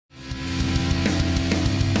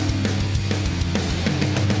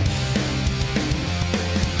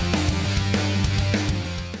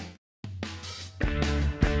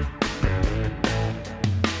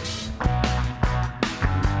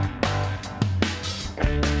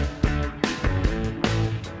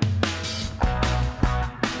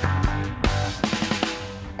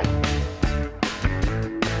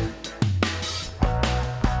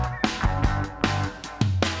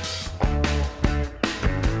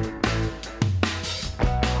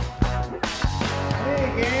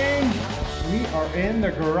We're in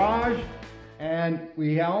the garage and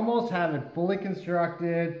we almost have it fully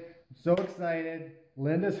constructed. I'm so excited.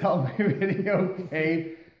 Linda's helped me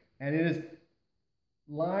videotape and it is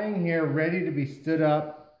lying here ready to be stood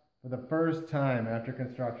up for the first time after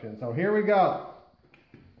construction. So here we go.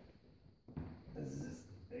 This is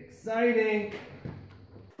exciting.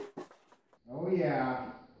 Oh yeah.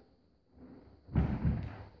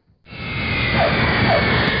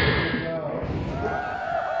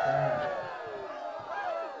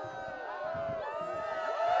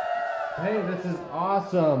 Hey, this is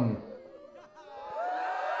awesome.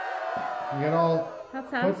 You get all How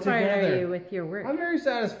satisfied are you with your work? I'm very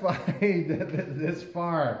satisfied this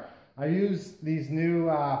far. I use these new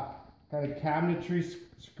kind of cabinetry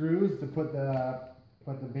screws to put the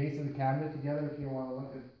base of the cabinet together. If you want to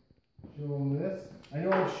look at show them this, I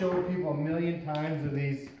know I've showed people a million times of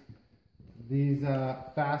these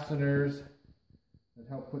fasteners that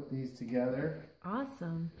help put these together.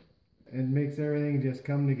 Awesome. It makes everything just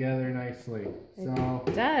come together nicely.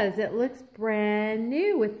 It does. It looks brand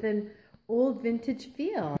new with an old vintage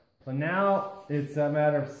feel. So now it's a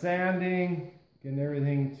matter of sanding, getting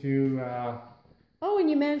everything to oh, and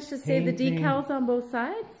you managed to save the painting. decals on both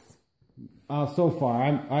sides? So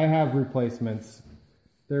far, I have replacements.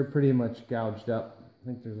 They're pretty much gouged up. I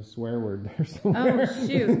think there's a swear word there somewhere. Oh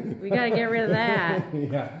shoot, we gotta get rid of that.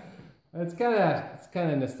 Yeah, it's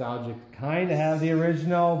kind of nostalgic. Kind of have the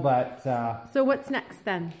original, but. So what's next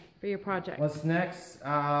then for your project? What's next?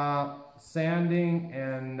 Sanding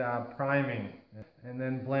and priming, and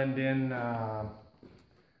then blend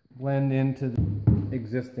into the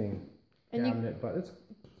existing cabinet. But it's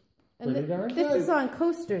pretty darn good. This is on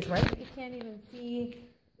coasters, right? You can't even see.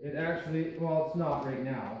 It actually, well, it's not right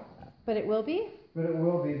now. But it will be? But it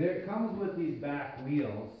will be. It comes with these back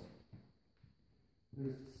wheels.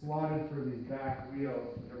 There's slotted for these back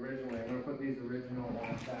wheels originally. I'm going to put these original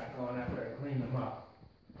ones back on after I clean them up.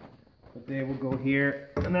 But they will go here.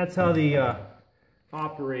 And that's how the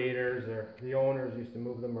operators or the owners used to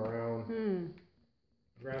move them around.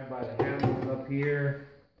 Grab by the handles up here.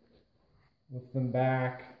 Lift them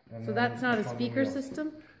back. And so that's not a speaker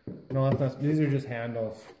system? No, that's not. These are just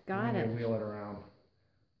handles. Got it. Wheel it around.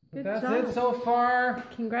 Good That's job. it so far.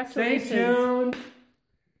 Congratulations. Stay tuned.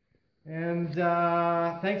 And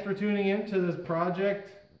thanks for tuning in to this project.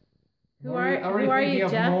 Who are thinking you,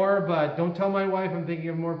 of Jeff? more, but don't tell my wife I'm thinking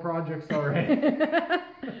of more projects already.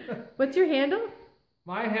 What's your handle?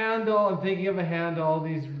 My handle, I'm thinking of a handle. All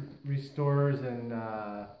these restorers and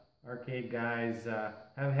arcade guys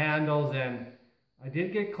have handles, and I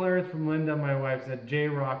did get clearance from Linda, my wife, said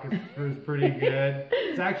J-Rock is pretty good.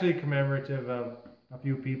 It's actually commemorative of a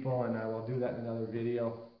few people, and I will do that in another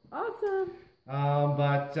video. Awesome.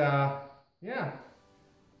 Yeah,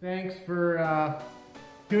 thanks for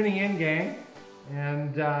tuning in, gang,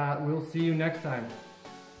 and we'll see you next time.